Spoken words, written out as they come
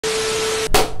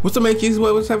What's up, man?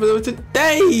 What's happening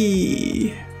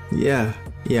today? Yeah.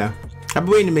 I've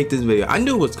been waiting to make this video. I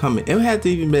knew it was coming. It had to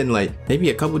even been like maybe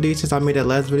a couple days since I made that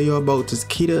last video about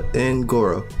Takeda and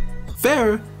Goro.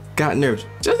 Ferra got nerfed,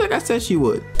 just like I said she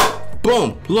would.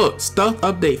 Boom! Look, stuff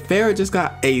update. Ferra just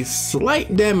got a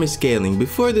slight damage scaling.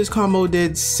 Before this combo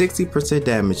did 60%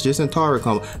 damage, just in Tara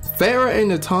combo. Ferra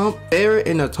and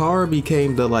Natara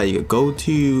became the like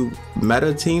go-to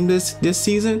meta team this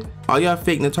season. All y'all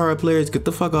fake Natara players, get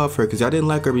the fuck off her, cause y'all didn't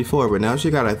like her before, but now she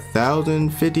got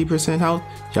 1,050% health.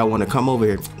 Y'all wanna come over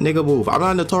here. Nigga, move. I'm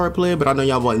not a Natara player, but I know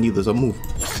y'all want neither, so move.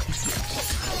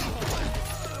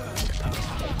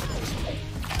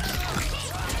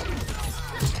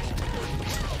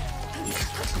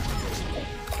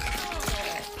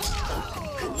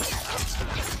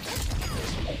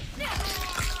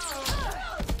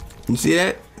 You see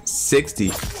that?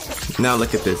 60. Now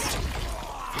look at this.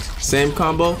 Same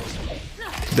combo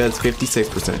does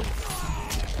 56%.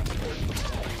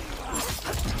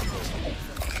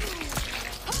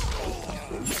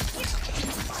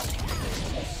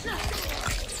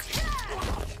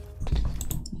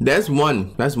 That's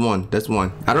one.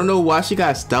 I don't know why she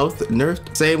got stealth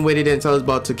nerfed. Same way they didn't tell us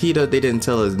about Takeda, they didn't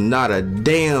tell us not a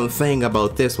damn thing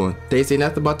about this one. They say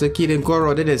nothing about Takeda and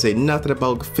Goro. They didn't say nothing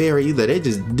about Ferra either. They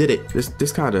just did it.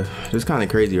 This kind of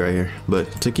crazy right here. But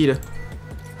Takeda.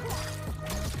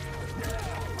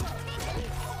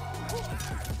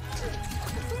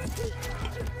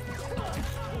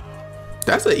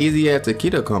 That's an easy ass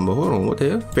Takeda combo. Hold on, what the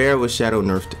hell? Ferra was shadow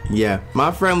nerfed. Yeah,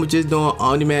 my friend was just doing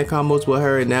on-demand combos with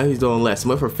her, and now he's doing less.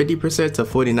 Went from 50% to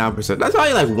 49%. That's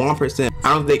probably like 1%.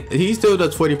 I don't think he still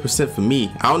does 40% for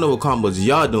me. I don't know what combos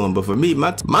y'all doing, but for me,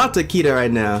 my Takeda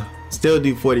right now still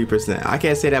do 40%. I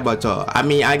can't say that about y'all. I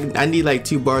mean, I need like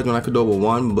 2 bars when I could do it with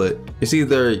 1, but it's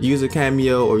either use a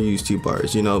Kameo or use 2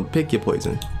 bars. You know, pick your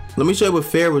poison. Let me show you what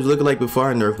Ferra was looking like before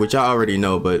her nerf, which y'all already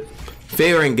know, but.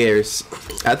 Ferra and Garrus.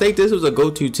 I think this was a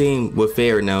go-to team with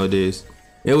Ferra nowadays.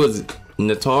 It was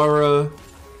Natara.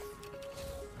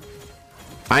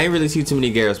 I ain't really see too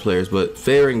many Garrus players, but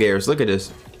Ferra and Garrus. Look at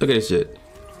this. Look at this shit.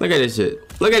 Look at this shit.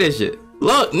 Look at this shit.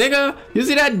 Look, nigga. You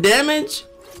see that damage?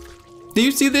 Do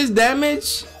you see this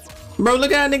damage? Bro,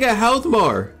 look at that nigga health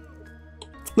bar.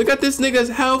 Look at this nigga's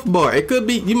health bar. It could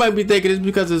be, you might be thinking it's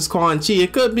because it's Quan Chi.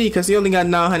 It could be because he only got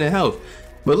 900 health.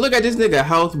 But look at this nigga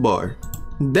health bar.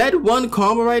 That one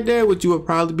combo right there, which you would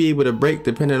probably be able to break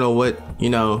depending on what,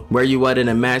 you know, where you at in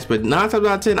a match. But 9 times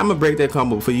out of 10, I'm gonna break that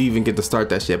combo before you even get to start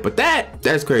that shit. But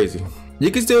that's crazy.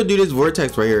 You can still do this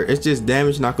vortex right here. It's just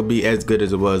damage not gonna be as good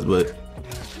as it was, but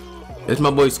it's my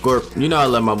boy Scorp. You know I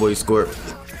love my boy Scorp.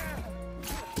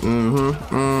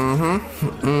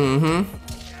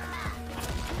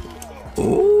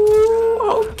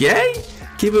 Ooh, okay.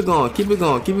 Keep it going, keep it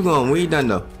going, keep it going. We ain't done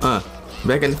though.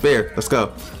 Back in the fair. Let's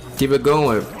go. Keep it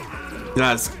going.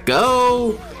 Let's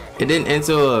go. It didn't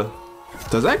enter a...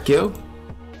 Does that kill?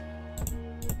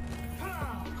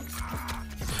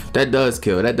 That does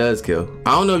kill. That does kill.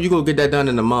 I don't know if you gonna get that done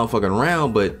in the motherfucking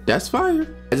round, but that's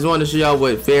fire. I just wanted to show y'all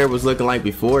what Ferra was looking like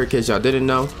before, in case y'all didn't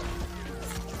know.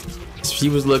 She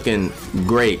was looking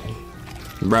great.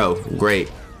 Bro,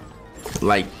 great.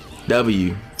 Like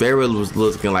W. Ferra was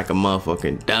looking like a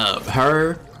motherfucking dub.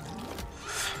 Her...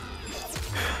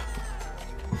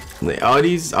 All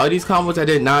these combos I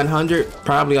did 900,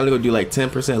 probably only gonna do like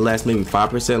 10% less, maybe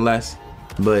 5% less,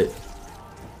 but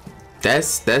that's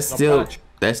still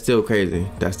crazy.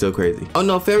 That's still crazy. Oh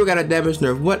no, Ferra got a damage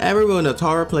nerf. Whatever will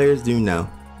Natara players do now?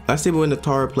 Let's see what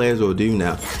Natara players will do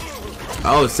now.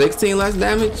 Oh, 16 less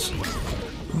damage.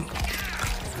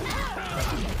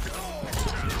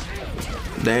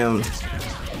 Damn.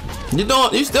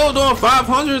 You still doing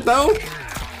 500 though?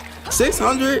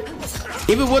 600.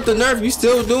 Even with the nerf, you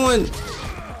still doing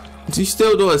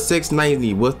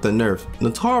 690 with the nerf.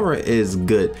 Natara is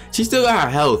good. She still got her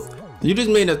health. You just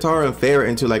made Natara and Ferra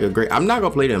into like a great... I'm not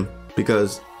gonna play them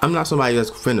because I'm not somebody that's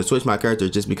finna switch my character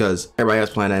just because everybody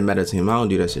else playing that meta team. I don't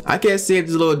do that shit. I can't see if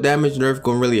this little damage nerf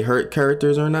gonna really hurt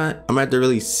characters or not. I'm gonna have to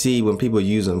really see when people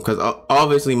use them, because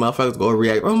obviously motherfuckers gonna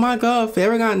react, oh my god,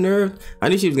 Ferra got nerfed. I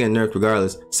knew she was getting nerfed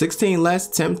regardless. 16 less,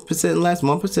 10% less,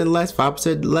 1% less,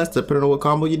 5% less, depending on what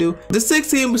combo you do. The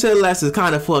 16% less is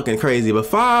kind of fucking crazy, but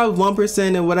 5,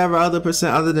 1%, and whatever other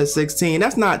percent other than 16,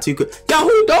 that's not too good. Yo,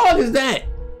 who dog is that?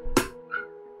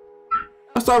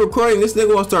 I start recording, this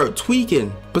nigga gonna start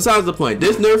tweaking. Besides the point,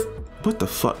 this nerf, what the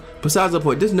fuck? Besides the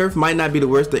point, this nerf might not be the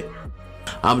worst thing.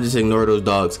 I'm just ignore those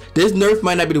dogs. This nerf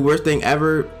might not be the worst thing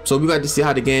ever, so we got to see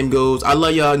how the game goes. I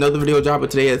love y'all. Another video dropping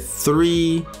today at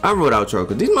 3. I wrote outro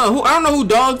because these I don't know who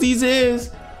dogs these is,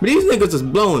 but these niggas is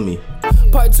blowing me.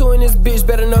 Part 2 in this bitch,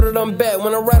 better know that I'm back.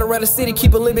 When I ride around the city,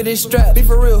 keep a limited strap. Be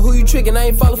for real, who you tricking? I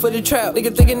ain't falling for the trap.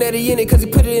 Nigga thinking that he in it cause he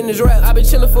put it in his rap. I been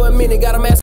chillin' for a minute, got him asking